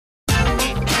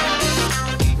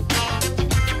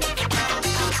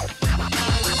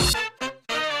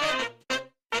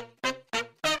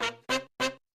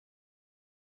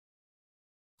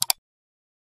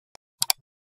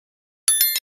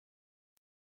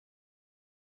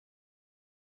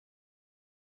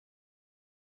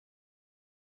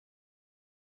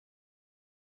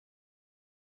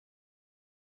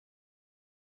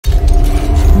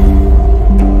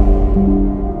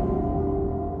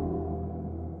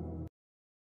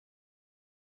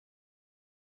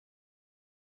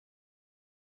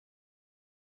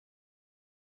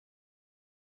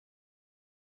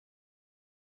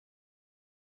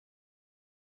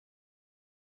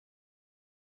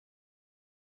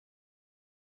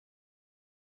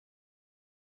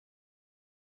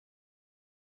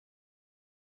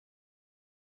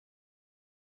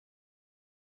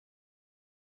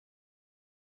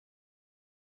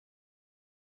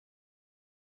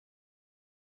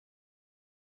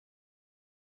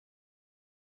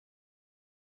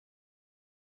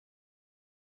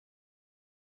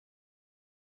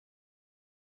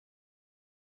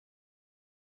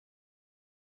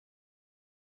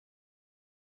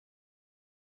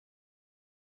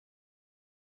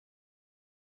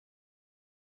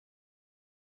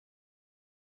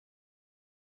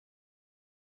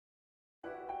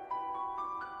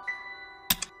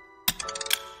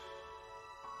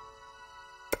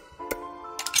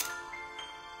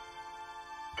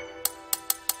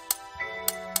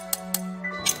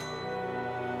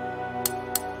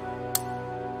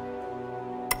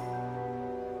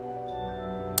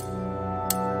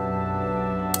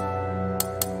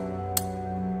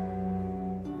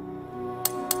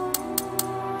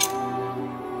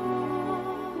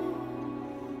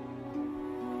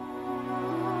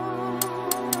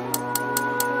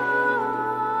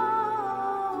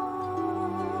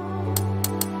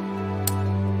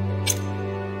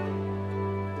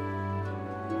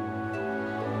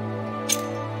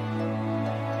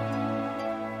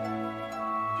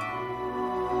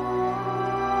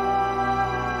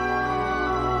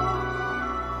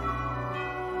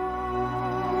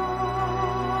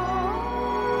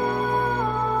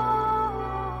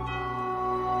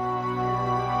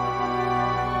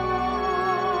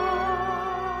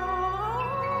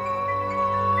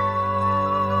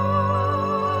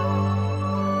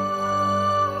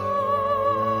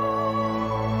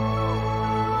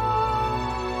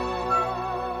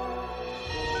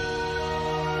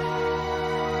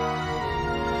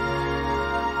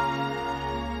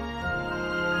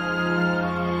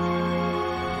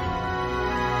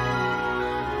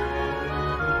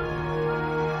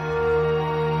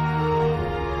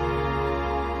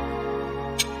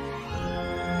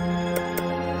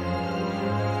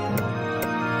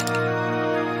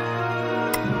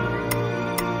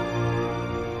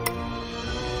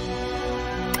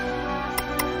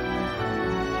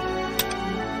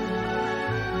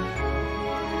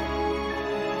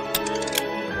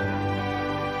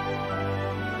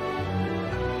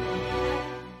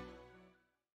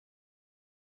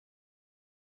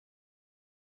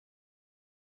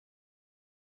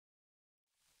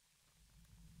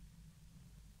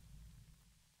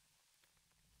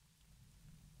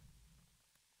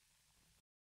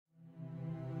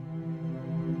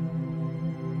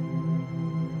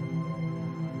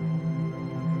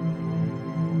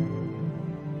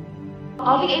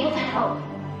I'll be able to help.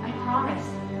 I promise.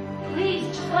 Please,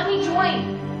 just let me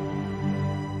join.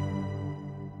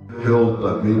 Hill,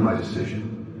 I've made my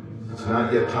decision. It's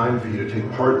not yet time for you to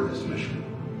take part in this mission.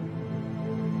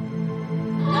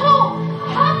 No!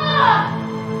 Papa!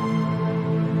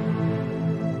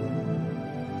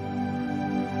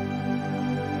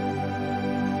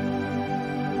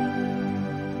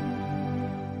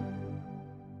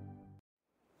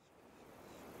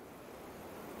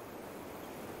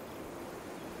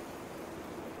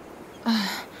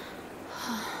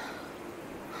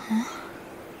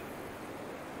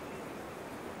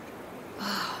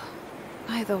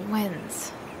 By the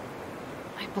winds.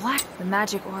 The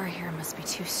magic aura here must be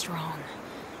too strong.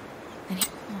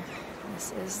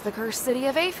 This is the cursed city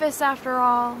of Aphis, after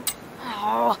all.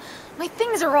 Oh, my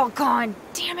things are all gone.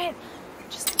 Damn it.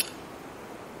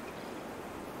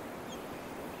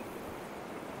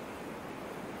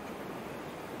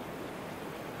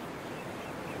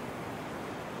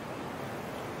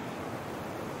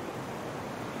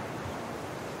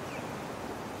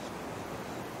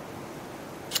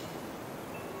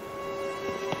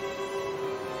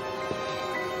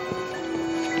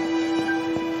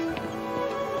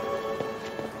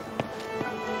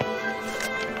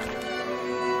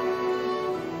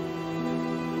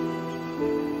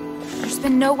 There's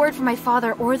been no word from my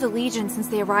father or the Legion since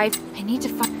they arrived. I need to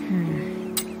find...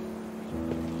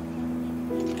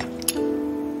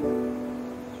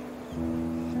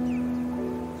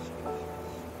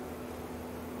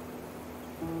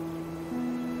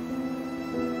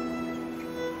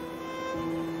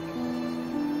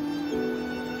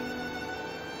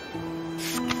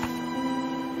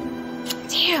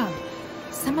 Damn!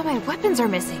 Some of my weapons are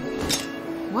missing.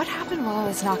 What happened while I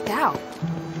was knocked out?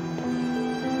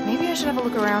 Maybe I should have a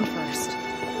look around first.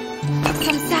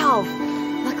 Some salve!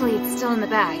 Luckily, it's still in the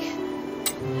bag.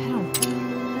 I don't...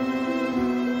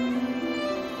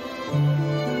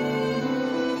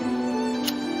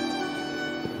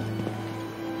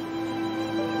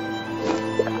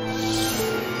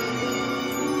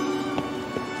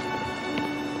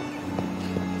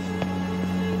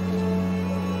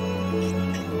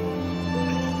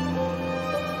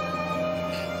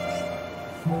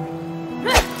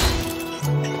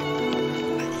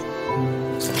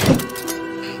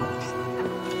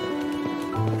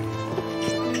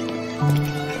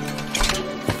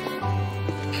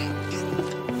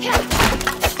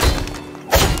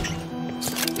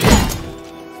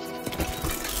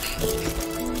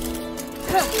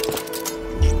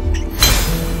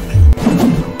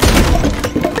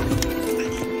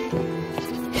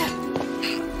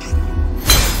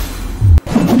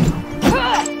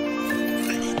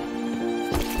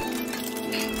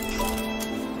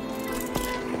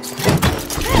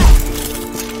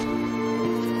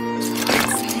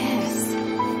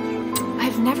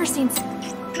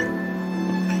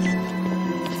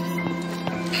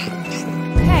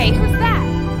 Hey, who's that?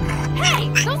 Hey,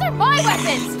 those are my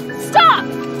weapons! Stop!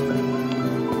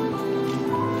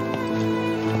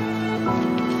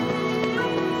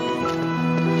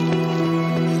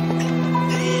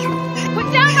 Put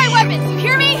down my weapons, you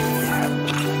hear me?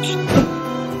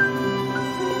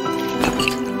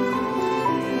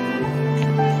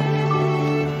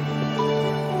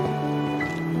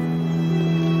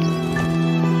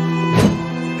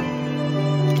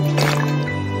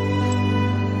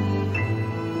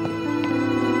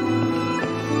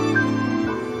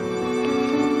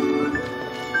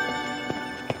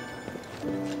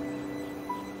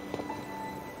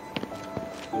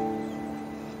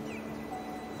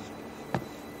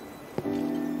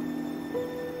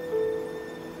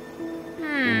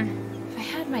 If I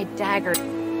had my dagger...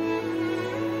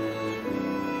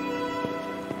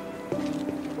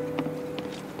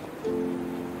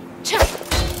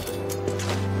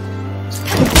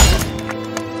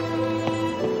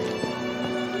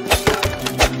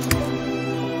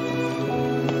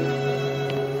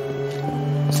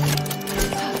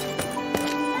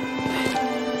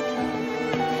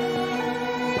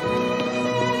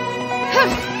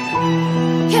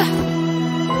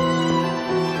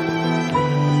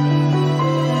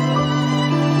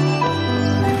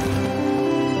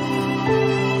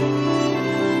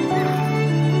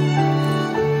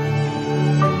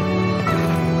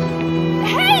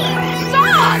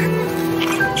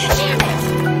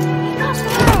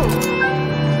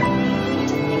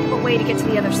 to get to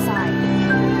the other side.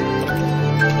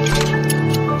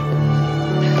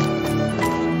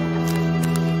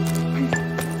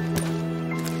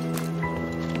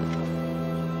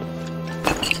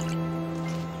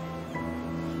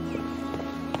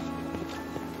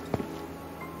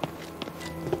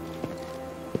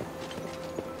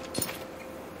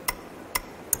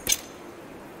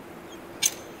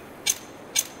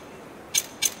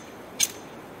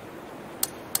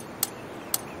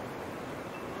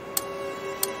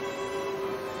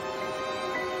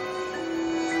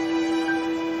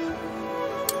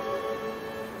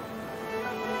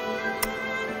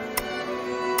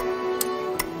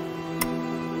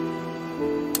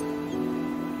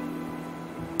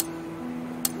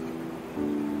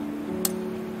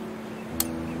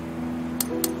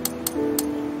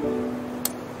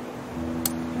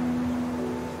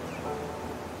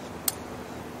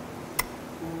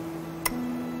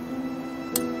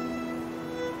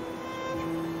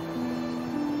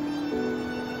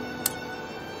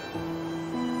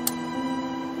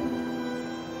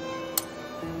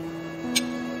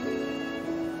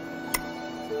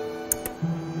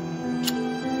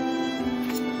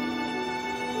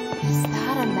 Is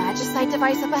that a magicite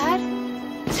device up ahead?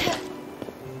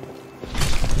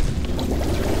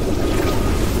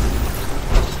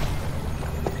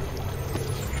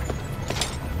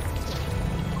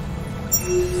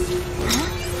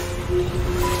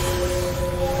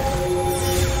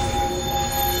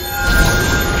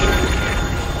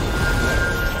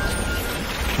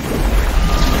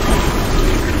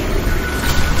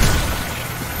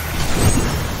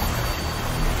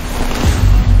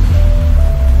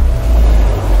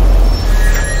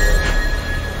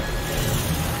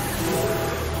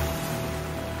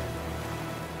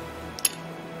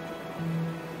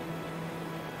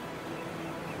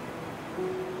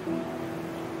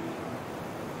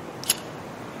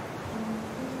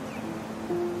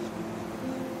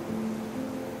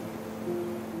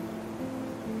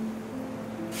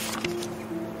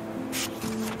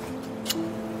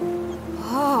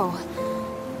 Whoa.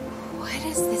 What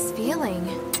is this feeling?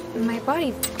 My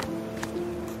body...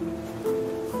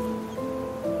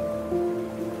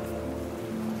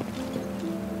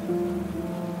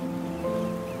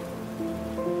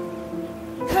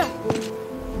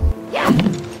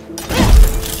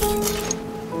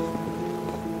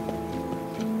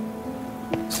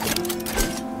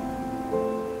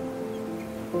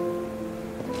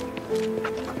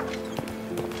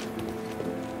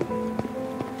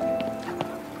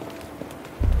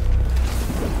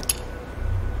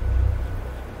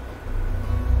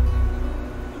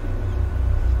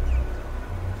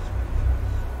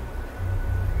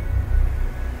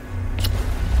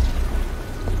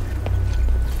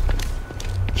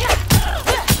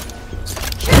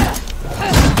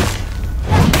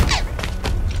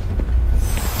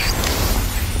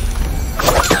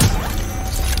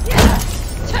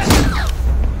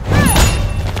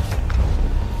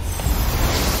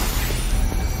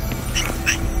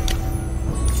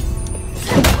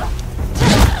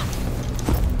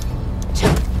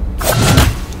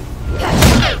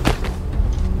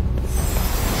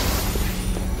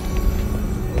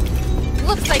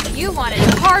 Looks like you want it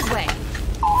the hard way.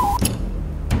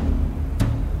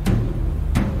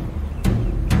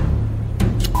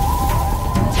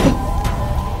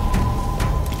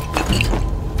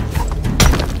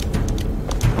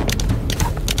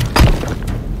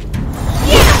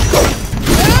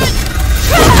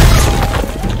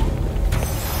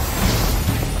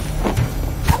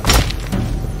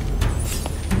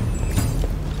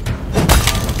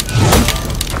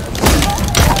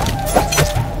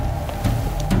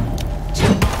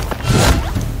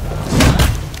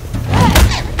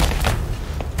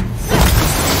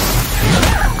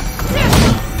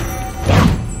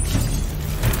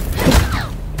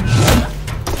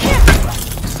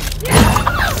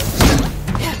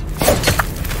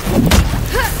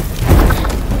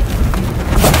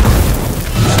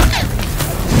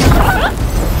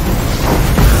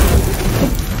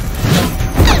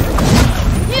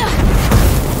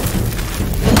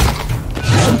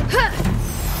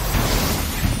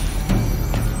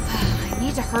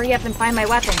 Hurry up and find my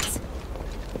weapons.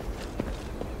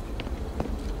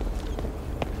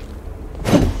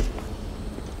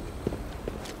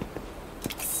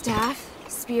 Staff,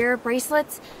 spear,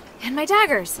 bracelets, and my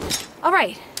daggers. All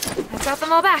right, I've got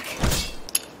them all back.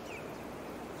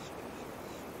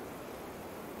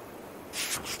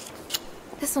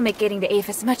 This will make getting to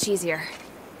Aphis much easier.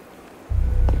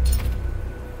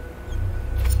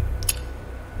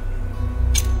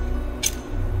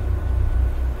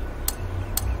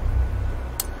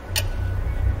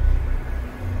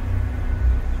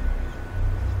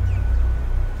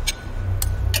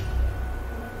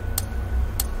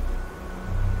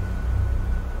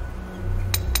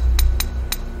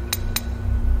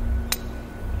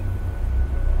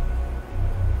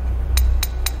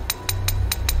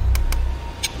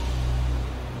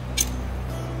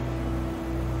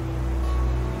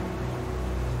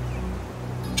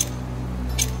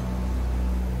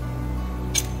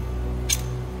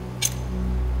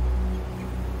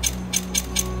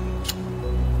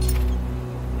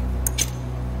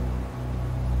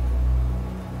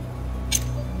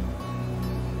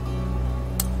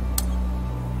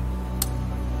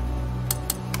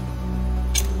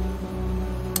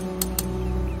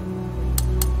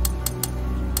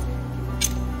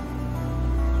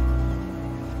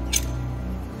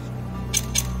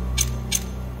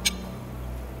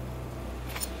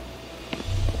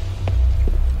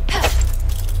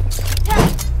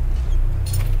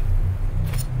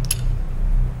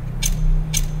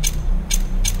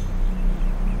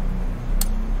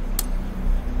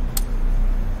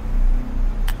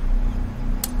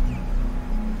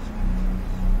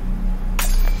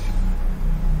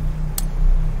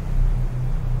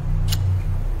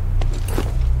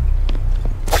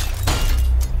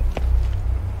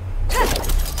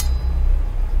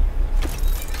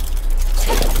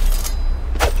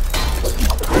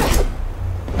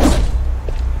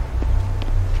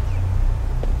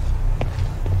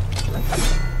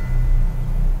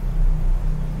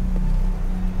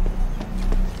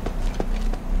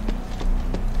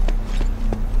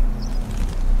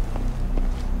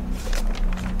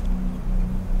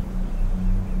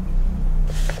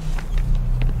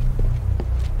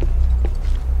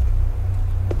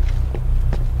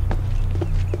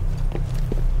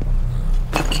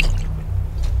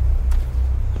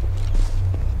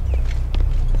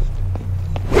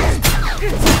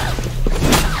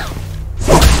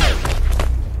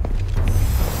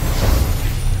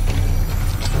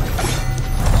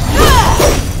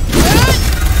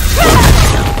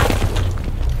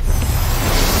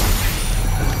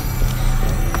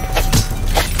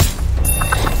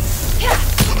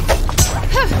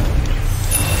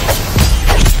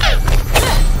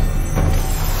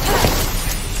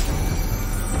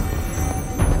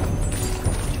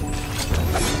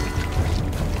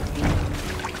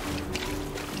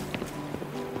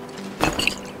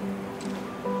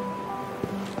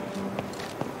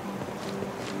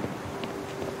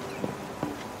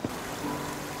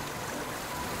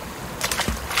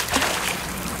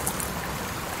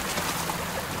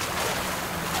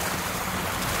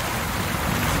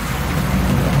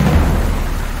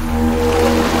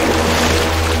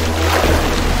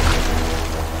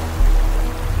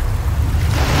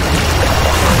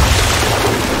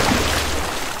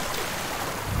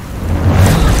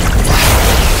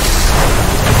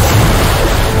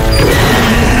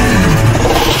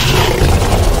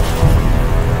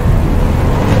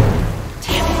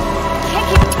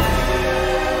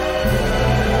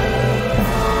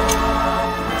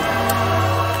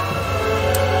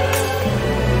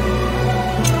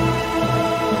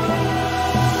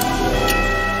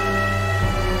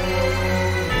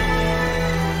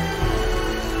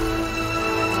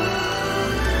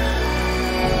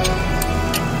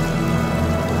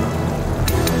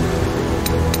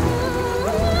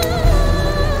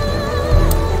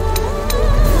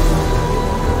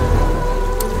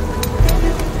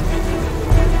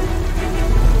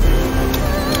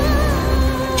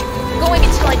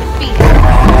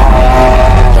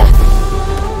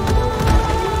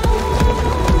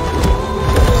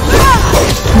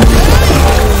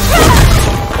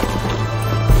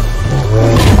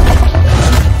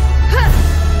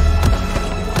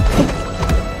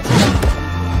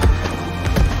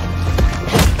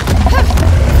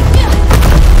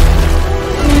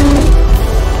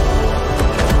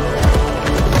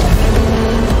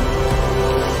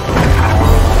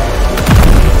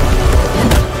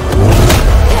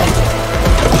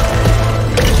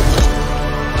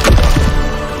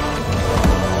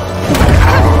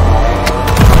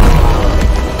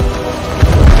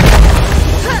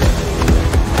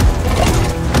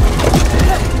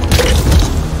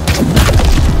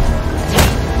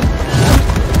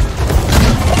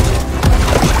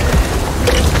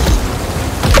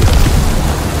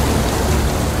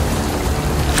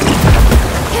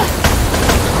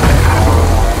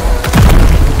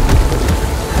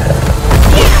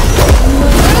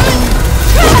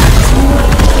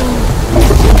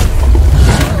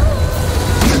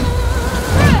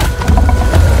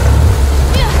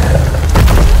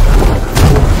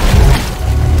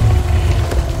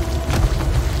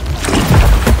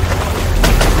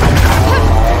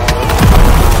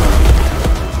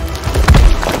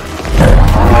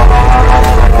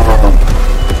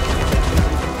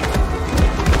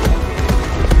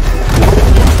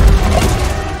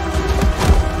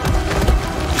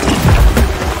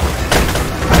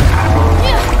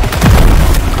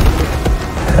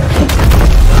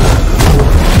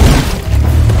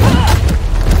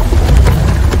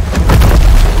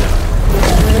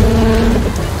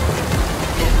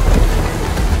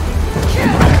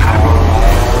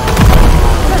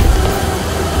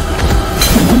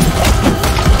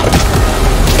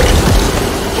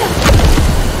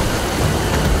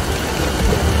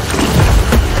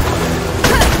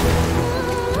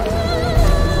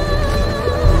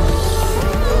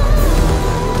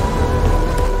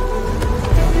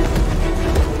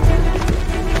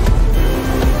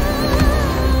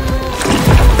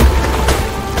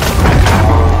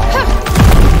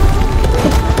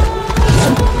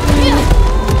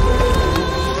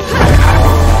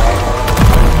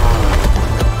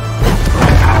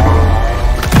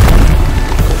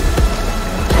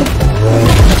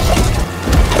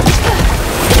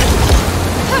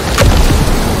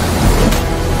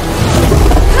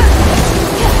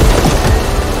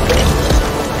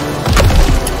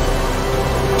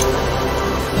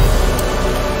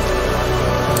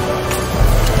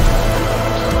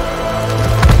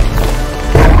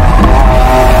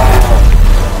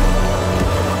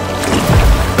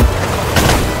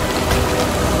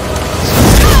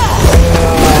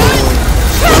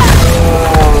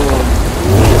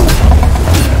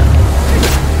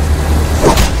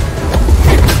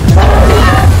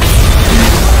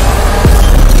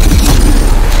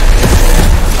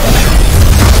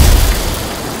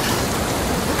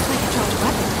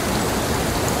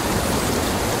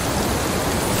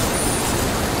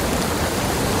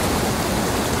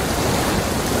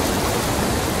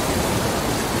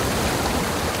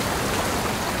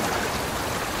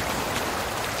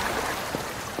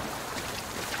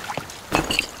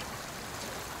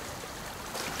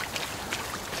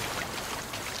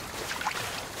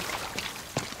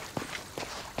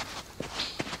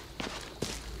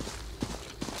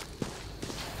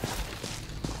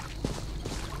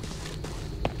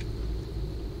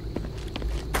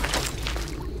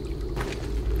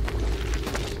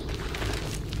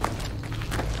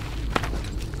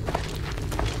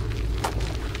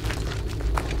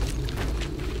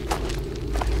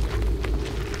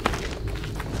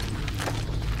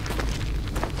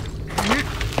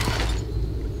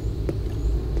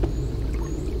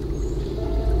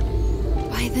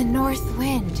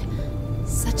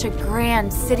 such a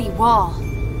grand city wall.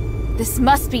 This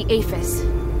must be Aphis.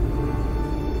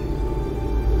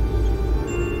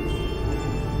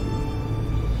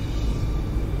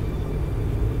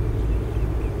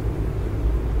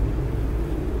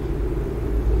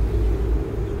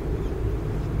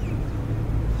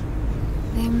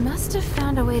 They must have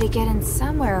found a way to get in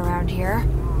somewhere around here.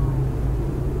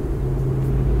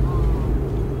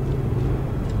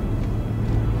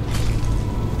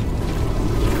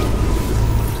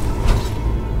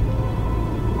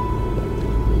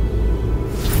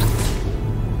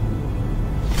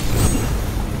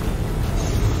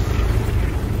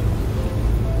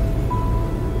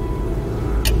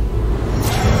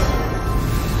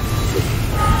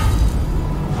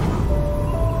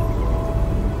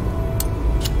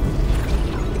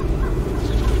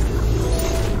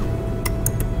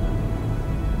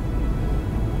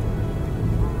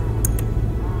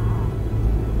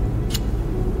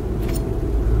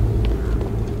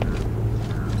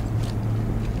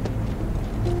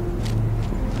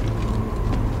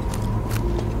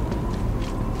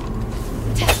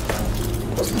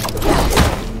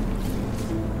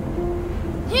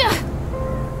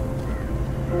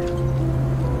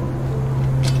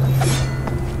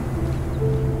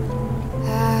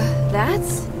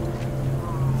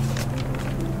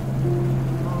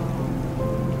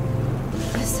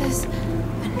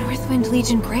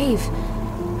 Legion grave.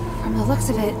 From the looks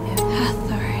of it,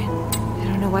 I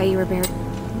don't know why you were buried.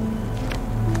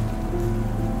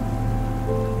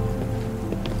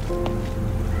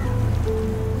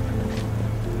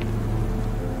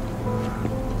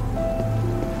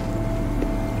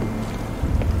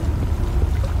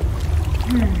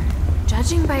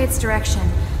 Judging by its direction,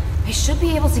 I should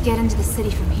be able to get into the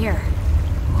city from here.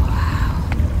 Wow.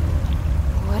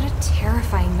 What a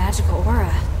terrifying magical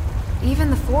aura. Even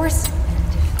the force...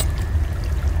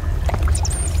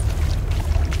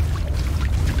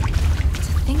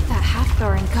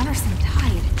 Hathor and Gunnarsson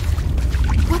died.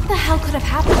 What the hell could have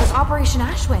happened with Operation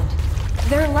Ashwind?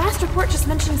 Their last report just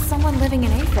mentioned someone living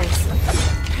in Aphis. There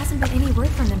hasn't been any word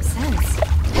from them since.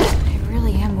 I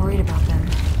really am worried about them.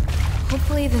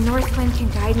 Hopefully the North Wind can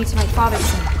guide me to my father's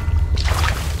home.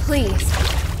 Please.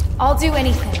 I'll do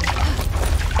anything.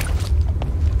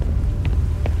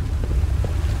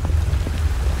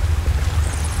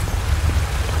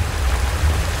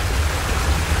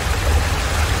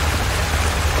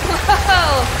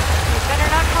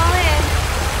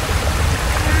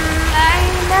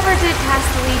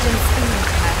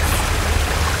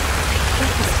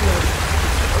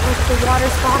 The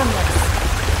water's bottomless.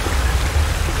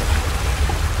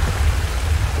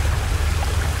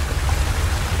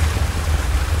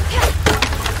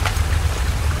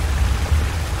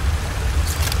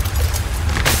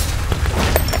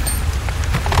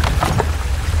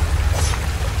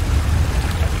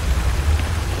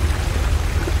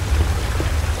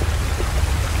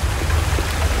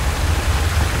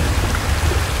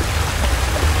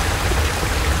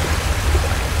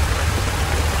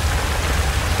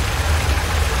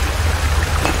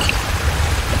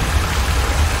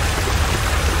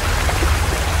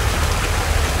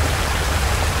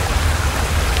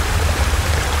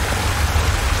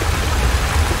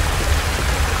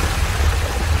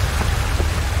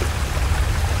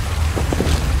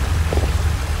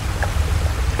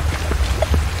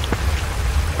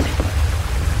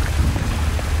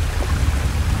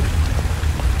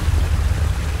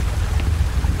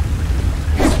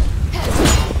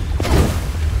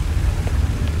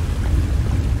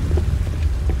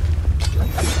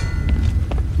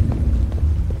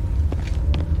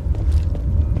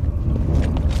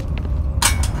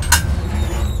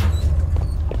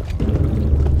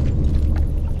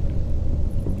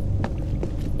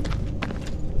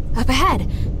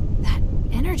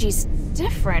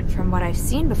 Different from what I've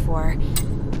seen before.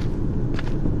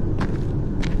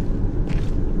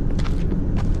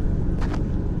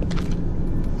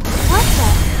 What the?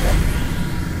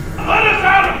 Let us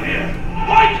out of here!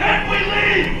 Why can't we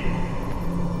leave?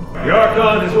 The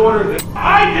Archon has ordered that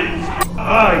I didn't...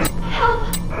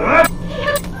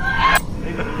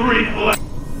 May the three bless...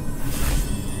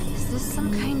 Is this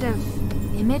some kind of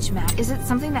image map? Is it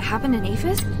something that happened in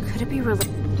Aphis? Could it be related?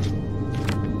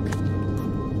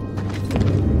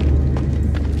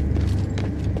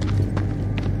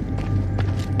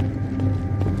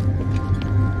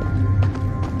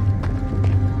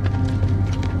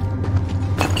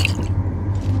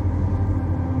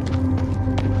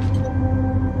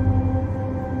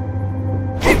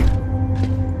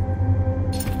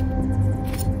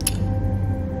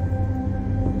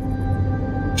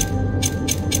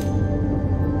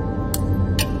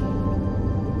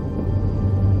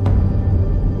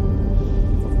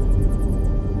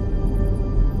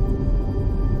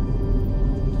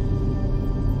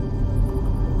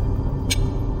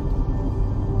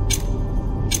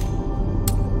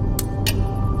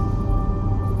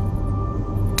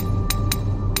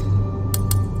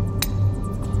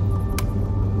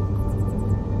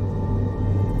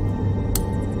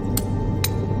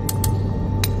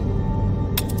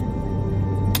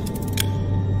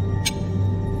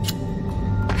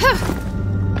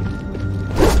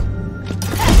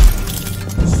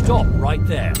 stop right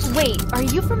there. Wait, are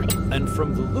you from... And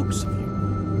from the looks of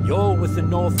you, you're with the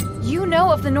North... You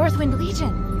know of the Northwind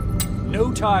Legion.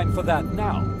 No time for that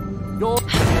now. You're...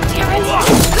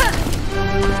 Damn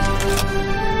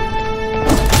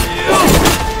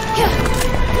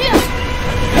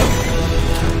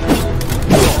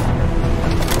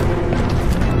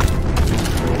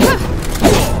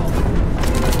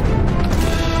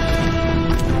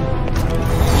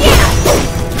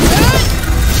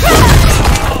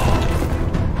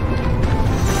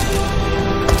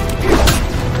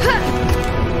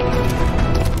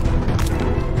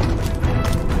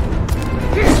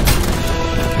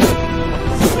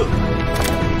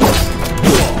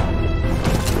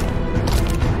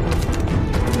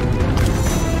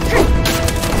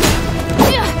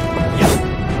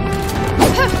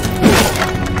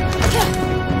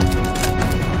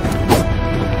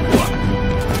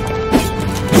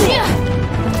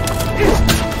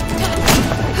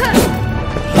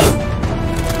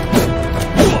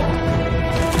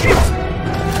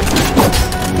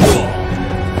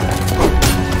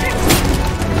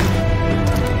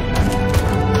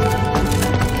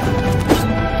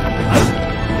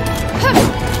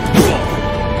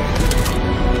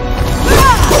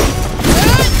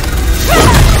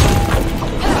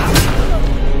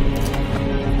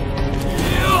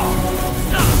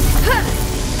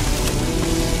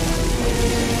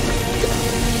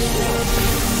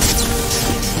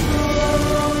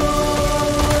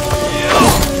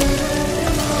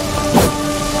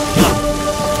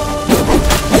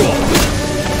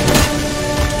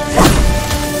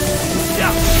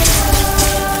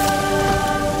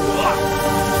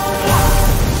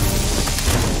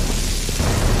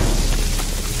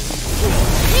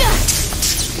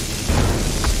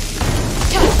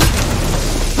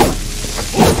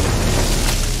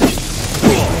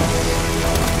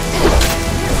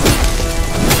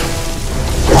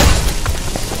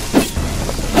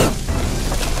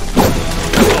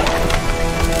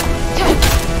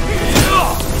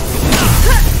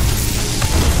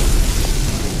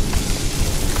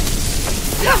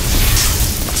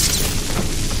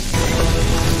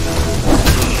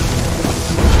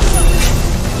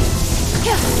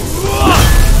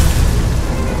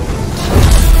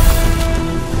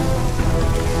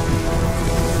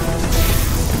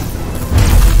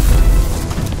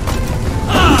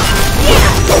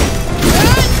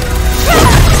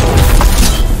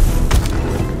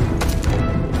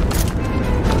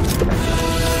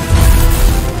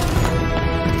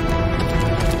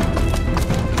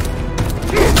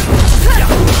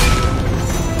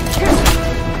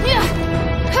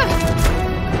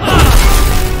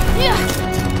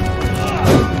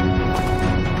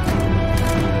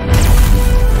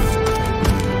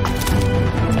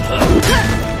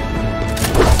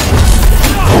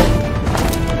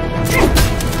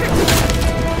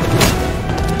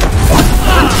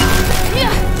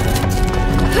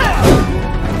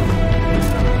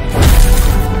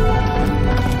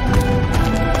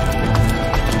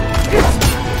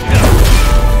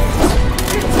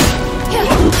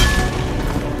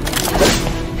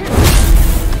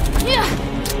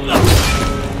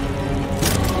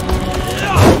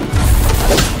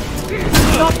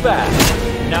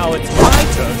Now it's my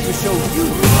turn to show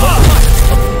you.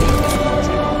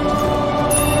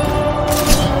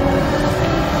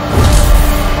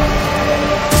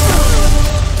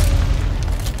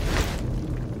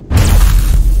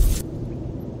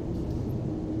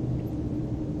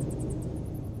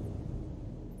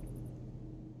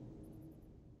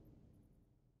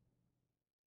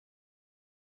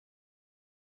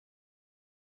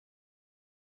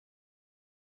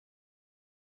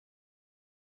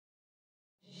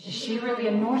 Is she really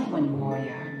a Northwind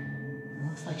warrior?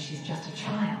 Looks like she's just a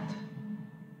child.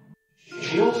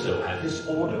 She also had this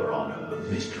order on her,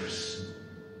 mistress.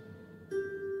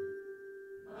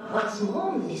 What's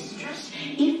more, mistress,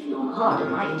 if you'll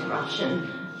pardon my interruption,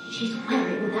 she's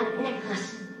wearing that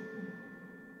necklace.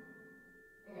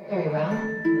 Very well.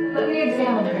 Let me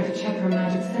examine her to check her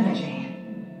magic synergy.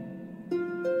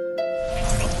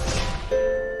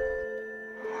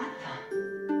 What the?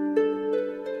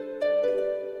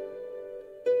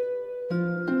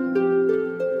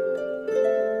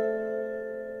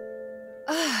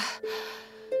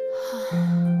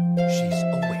 She's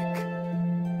awake.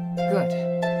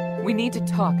 Good. We need to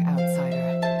talk,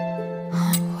 outsider.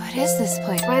 What is this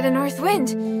place? By the North Wind?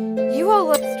 You all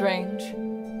look strange.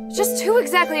 Just who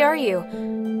exactly are you?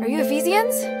 Are you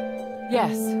Ephesians?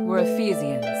 Yes, we're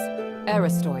Ephesians.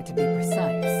 Aristoi, to be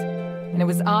precise. And it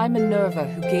was I, Minerva,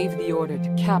 who gave the order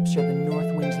to capture the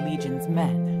Northwind Legion's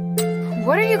men.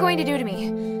 What are you going to do to me?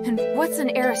 And what's an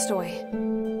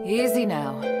Aristoi? Easy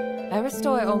now.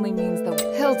 Aristoi only means the...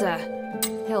 Hilda.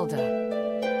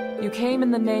 Hilda. You came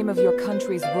in the name of your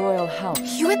country's royal help.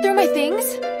 You went through my things?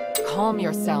 Calm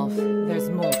yourself. There's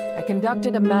more. I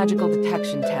conducted a magical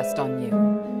detection test on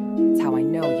you. It's how I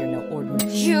know you're no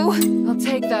ordinary... You? I'll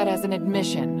take that as an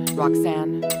admission,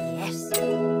 Roxanne. Yes.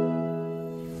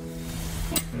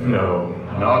 No,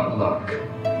 not luck.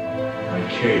 I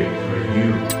came for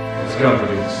you. It's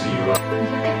comforting to see you. Look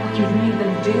at what you've made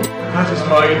them do. That is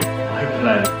my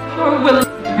plan. Or will it...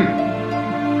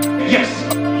 Yes!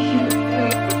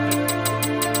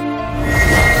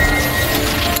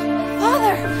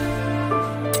 Father!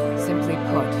 Simply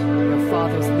put, your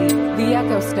father's lead. The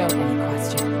Echo Stone. Any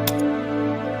question?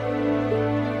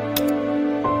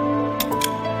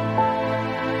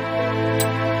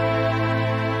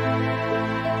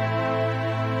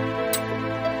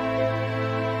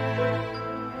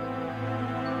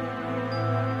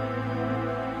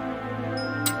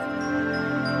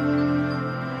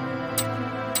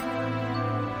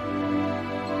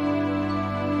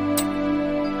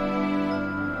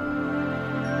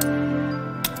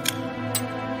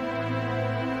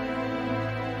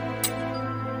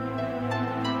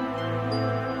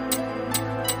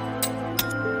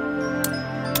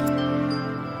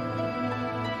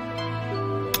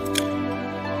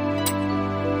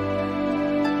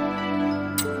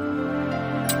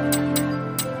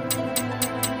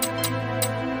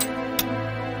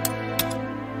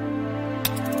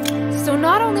 So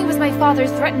not only was my father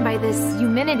threatened by this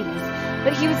Eumenides,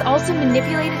 but he was also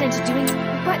manipulated into doing...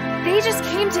 But they just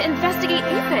came to investigate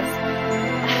Apis.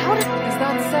 How did... Is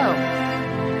that so?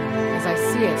 As I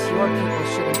see it, your people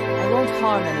shouldn't... I won't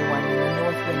harm anyone in the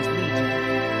Northwind Legion.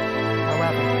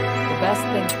 However, the best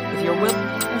thing, if you're willing,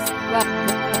 is...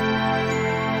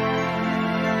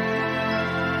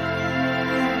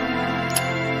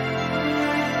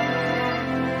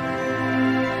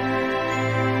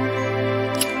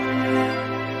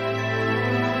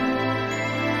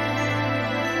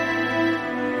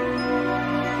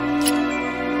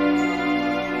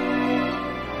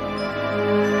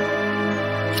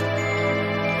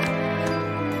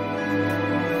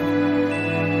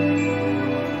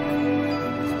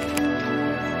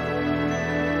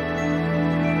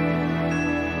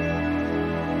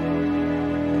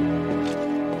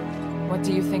 What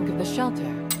do you think of the shelter?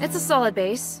 It's a solid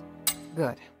base.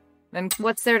 Good. Then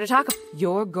What's there to talk about?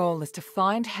 your goal is to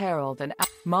find Harold, and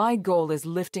my goal is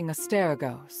lifting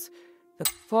Asterigos. The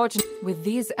fortune with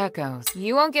these echoes.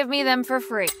 You won't give me them for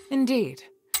free. Indeed.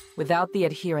 Without the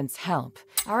adherents' help.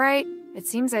 All right. It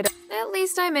seems I don't... At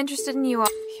least I'm interested in you all.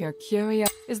 You're curious.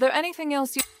 Is there anything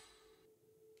else you...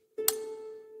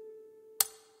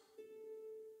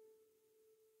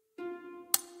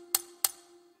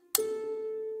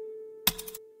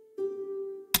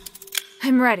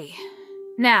 I'm ready.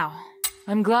 Now.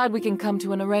 I'm glad we can come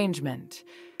to an arrangement.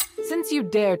 Since you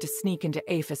dared to sneak into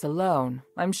Apis alone,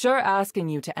 I'm sure asking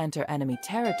you to enter enemy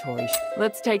territory...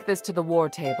 Let's take this to the war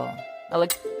table.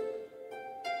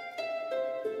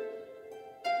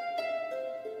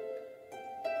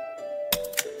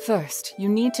 First, you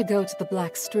need to go to the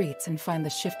Black Streets and find the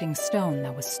shifting stone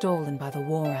that was stolen by the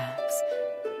War Axe.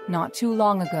 Not too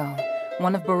long ago,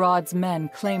 one of Barad's men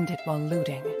claimed it while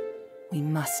looting. We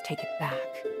must take it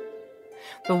back.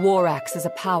 The War Axe is a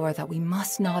power that we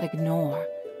must not ignore.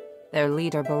 Their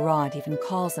leader, Barad, even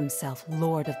calls himself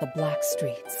Lord of the Black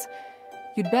Streets.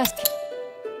 You'd best...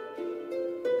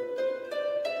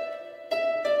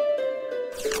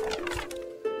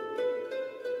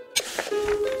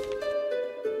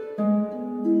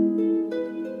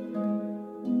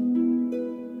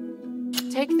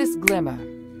 Take this glimmer.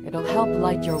 It'll help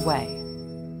light your way.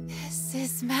 This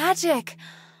is magic.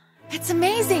 It's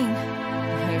amazing.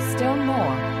 There's still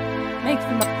more. Make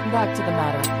them back to the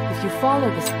matter. If you follow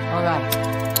this... All right.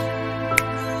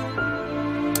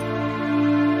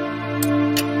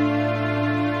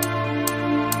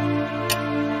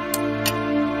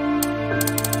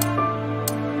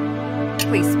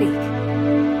 Please speak.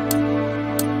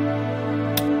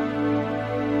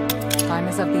 Time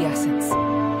is of the essence.